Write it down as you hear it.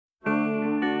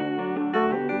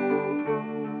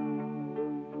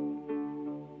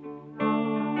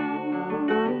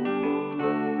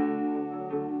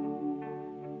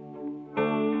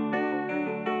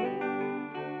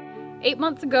8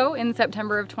 months ago, in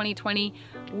September of 2020,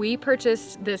 we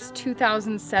purchased this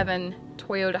 2007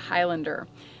 Toyota Highlander.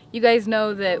 You guys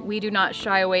know that we do not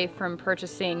shy away from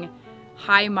purchasing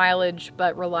high mileage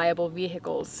but reliable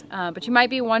vehicles. But you might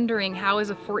be wondering, how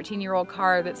is a 14-year-old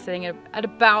car that's sitting at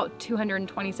about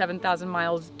 227,000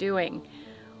 miles doing?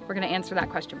 We're going to answer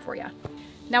that question for you.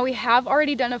 Now, we have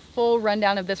already done a full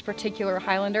rundown of this particular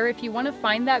Highlander. If you want to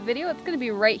find that video, it's going to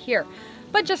be right here.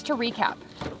 But just to recap,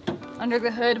 under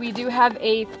the hood we do have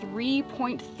a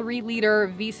 3.3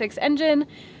 liter V6 engine,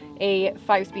 a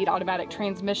 5-speed automatic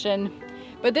transmission.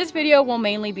 But this video will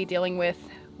mainly be dealing with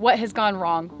what has gone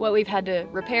wrong, what we've had to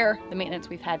repair, the maintenance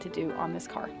we've had to do on this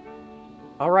car.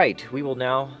 All right, we will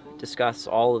now discuss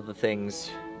all of the things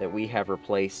that we have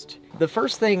replaced. The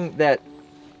first thing that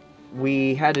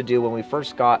we had to do when we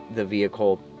first got the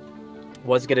vehicle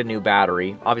was get a new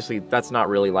battery. Obviously, that's not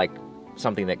really like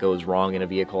something that goes wrong in a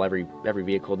vehicle. Every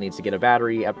vehicle needs to get a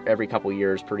battery every couple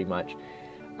years, pretty much.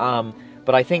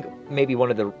 But I think maybe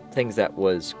one of the things that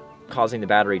was causing the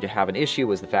battery to have an issue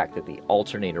was the fact that the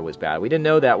alternator was bad. We didn't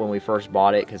know that when we first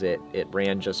bought it because it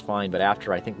ran just fine, but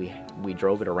after I think we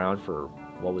drove it around for,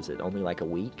 what was it, only like a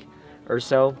week or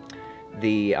so,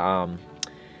 the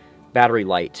battery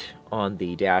light on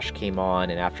the dash came on,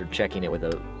 and after checking it with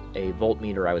a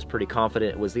voltmeter, I was pretty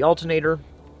confident it was the alternator.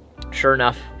 Sure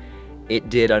enough, it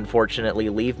did unfortunately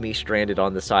leave me stranded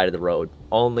on the side of the road,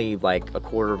 only like a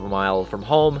quarter of a mile from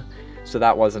home, so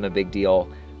that wasn't a big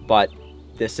deal. But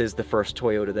this is the first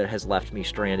Toyota that has left me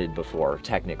stranded before,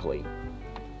 technically.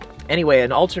 Anyway,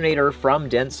 an alternator from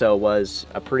Denso was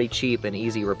a pretty cheap and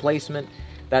easy replacement.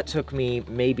 That took me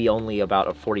maybe only about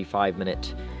a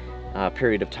 45-minute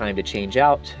period of time to change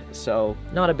out, so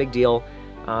not a big deal.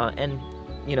 And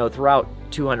you know, throughout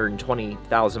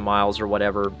 220,000 miles or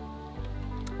whatever,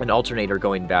 an alternator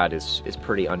going bad is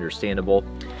pretty understandable.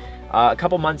 A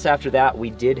couple months after that,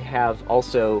 we did have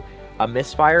also a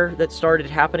misfire that started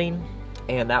happening,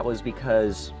 and that was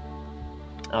because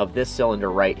of this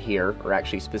cylinder right here, or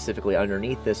actually specifically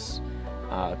underneath this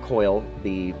coil.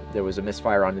 There was a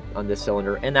misfire on this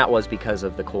cylinder, and that was because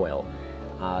of the coil.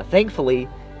 Thankfully,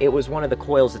 it was one of the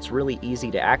coils that's really easy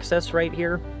to access right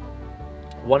here.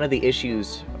 One of the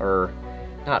issues, or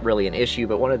not really an issue,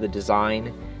 but one of the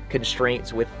design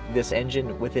constraints with this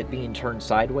engine, with it being turned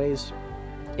sideways,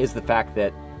 is the fact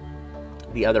that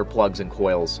the other plugs and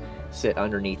coils sit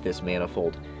underneath this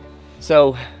manifold.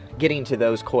 So getting to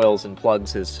those coils and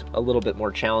plugs is a little bit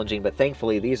more challenging, but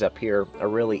thankfully these up here are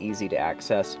really easy to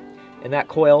access. And that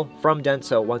coil from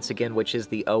Denso, once again, which is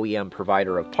the OEM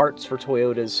provider of parts for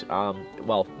Toyotas,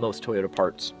 well, most Toyota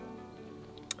parts,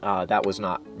 that was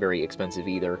not very expensive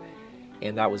either,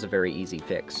 and that was a very easy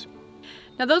fix.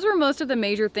 Now, those were most of the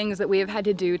major things that we have had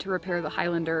to do to repair the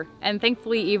Highlander, and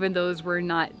thankfully even those were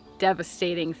not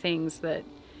devastating things that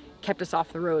kept us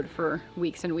off the road for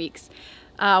weeks and weeks.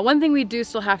 One thing we do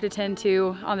still have to tend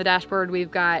to on the dashboard, we've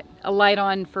got a light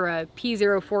on for a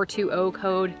P0420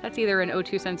 code. That's either an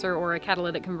O2 sensor or a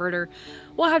catalytic converter.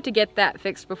 We'll have to get that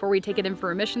fixed before we take it in for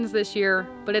emissions this year,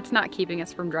 but it's not keeping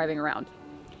us from driving around.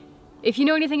 If you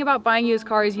know anything about buying used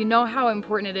cars, you know how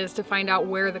important it is to find out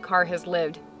where the car has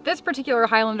lived. This particular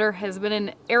Highlander has been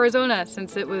in Arizona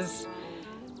since it was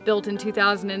built in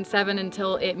 2007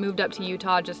 until it moved up to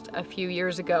Utah just a few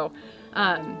years ago.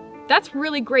 That's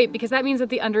really great because that means that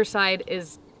the underside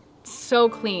is so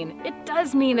clean. It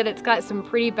does mean that it's got some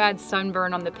pretty bad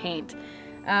sunburn on the paint.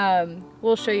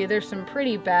 We'll show you, there's some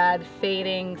pretty bad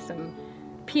fading, some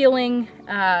peeling,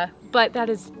 but that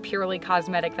is purely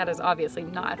cosmetic. That is obviously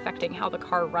not affecting how the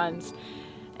car runs,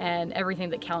 and everything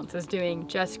that counts is doing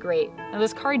just great. Now,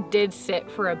 this car did sit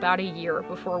for about a year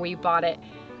before we bought it,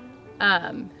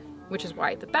 which is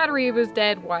why the battery was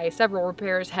dead, why several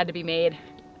repairs had to be made.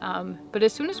 But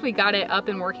as soon as we got it up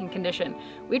in working condition,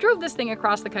 we drove this thing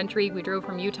across the country. We drove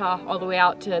from Utah all the way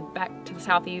out to back to the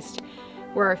southeast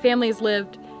where our families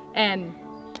lived, and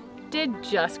did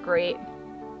just great.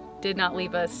 Did not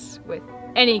leave us with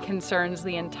any concerns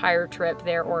the entire trip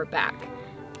there or back.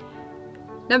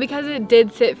 Now, because it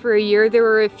did sit for a year, there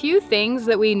were a few things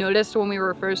that we noticed when we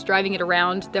were first driving it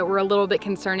around that were a little bit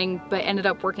concerning, but ended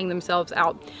up working themselves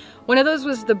out. One of those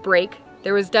was the brake.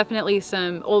 There was definitely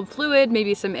some old fluid,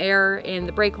 maybe some air in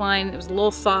the brake line. It was a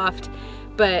little soft,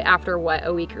 but after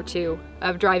a week or two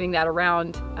of driving that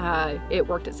around, it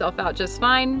worked itself out just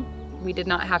fine. We did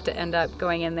not have to end up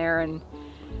going in there and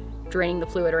draining the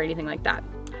fluid or anything like that.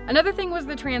 Another thing was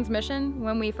the transmission.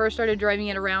 When we first started driving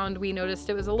it around, we noticed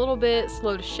it was a little bit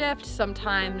slow to shift,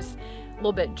 sometimes a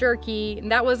little bit jerky,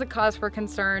 and that was a cause for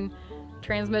concern.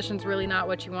 Transmission's really not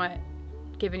what you want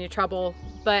giving you trouble,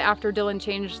 but after Dylan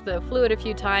changed the fluid a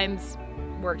few times,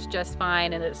 worked just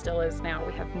fine, and it still is now.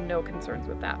 We have no concerns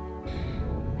with that.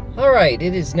 All right,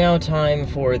 it is now time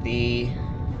for the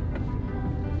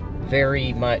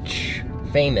very much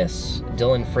famous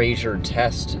Dylan Frazier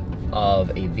test of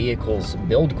a vehicle's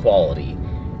build quality.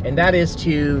 And that is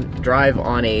to drive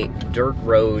on a dirt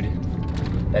road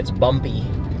that's bumpy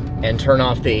and turn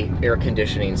off the air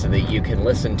conditioning so that you can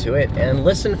listen to it and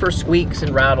listen for squeaks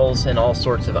and rattles and all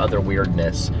sorts of other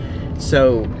weirdness.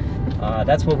 So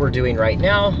that's what we're doing right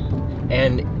now,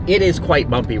 and it is quite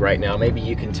bumpy right now. Maybe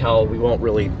you can tell. We won't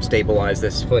really stabilize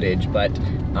this footage, but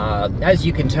as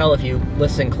you can tell if you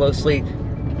listen closely,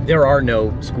 there are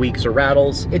no squeaks or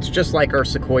rattles. It's just like our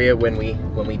Sequoia when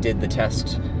we did the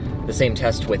test, the same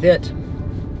test with it.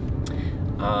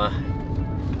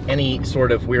 Any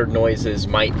sort of weird noises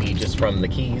might be just from the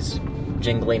keys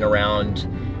jingling around,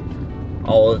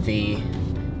 all of the,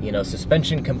 you know,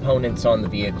 suspension components on the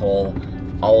vehicle,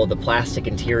 all of the plastic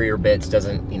interior bits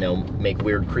doesn't, you know, make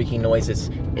weird creaking noises.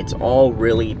 It's all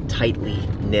really tightly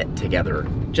knit together,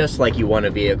 just like you want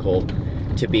a vehicle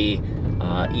to be,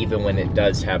 even when it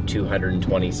does have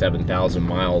 227,000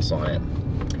 miles on it.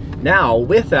 Now,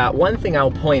 with that, one thing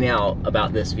I'll point out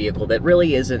about this vehicle that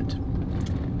really isn't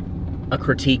a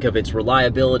critique of its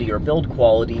reliability or build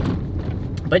quality,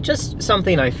 but just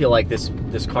something I feel like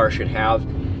this car should have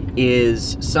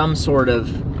is some sort of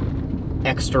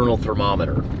external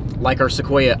thermometer. Like our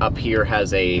Sequoia up here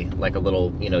has a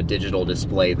little, you know, digital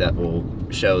display that will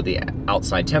show the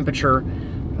outside temperature,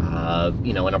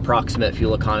 you know, an approximate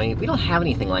fuel economy. We don't have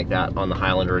anything like that on the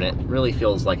Highlander, and it really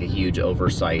feels like a huge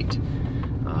oversight.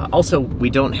 Also, we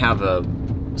don't have a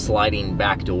sliding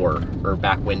back door or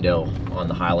back window on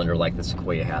the Highlander like the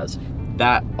Sequoia has.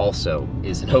 That also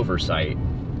is an oversight.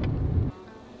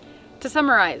 To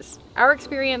summarize, our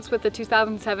experience with the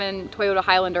 2007 Toyota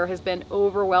Highlander has been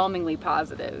overwhelmingly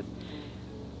positive.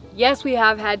 Yes, we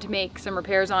have had to make some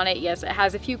repairs on it. Yes, it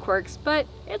has a few quirks, but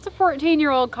it's a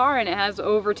 14-year-old car and it has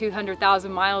over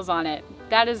 200,000 miles on it.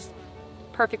 That is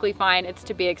perfectly fine. It's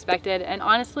to be expected. And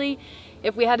honestly,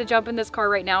 if we had to jump in this car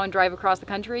right now and drive across the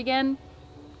country again,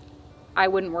 I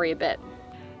wouldn't worry a bit.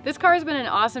 This car has been an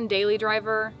awesome daily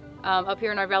driver. Up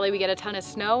here in our valley we get a ton of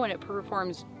snow and it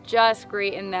performs just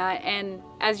great in that, and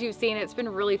as you've seen, it's been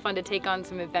really fun to take on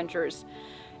some adventures.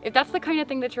 If that's the kind of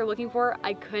thing that you're looking for,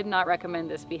 I could not recommend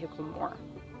this vehicle more.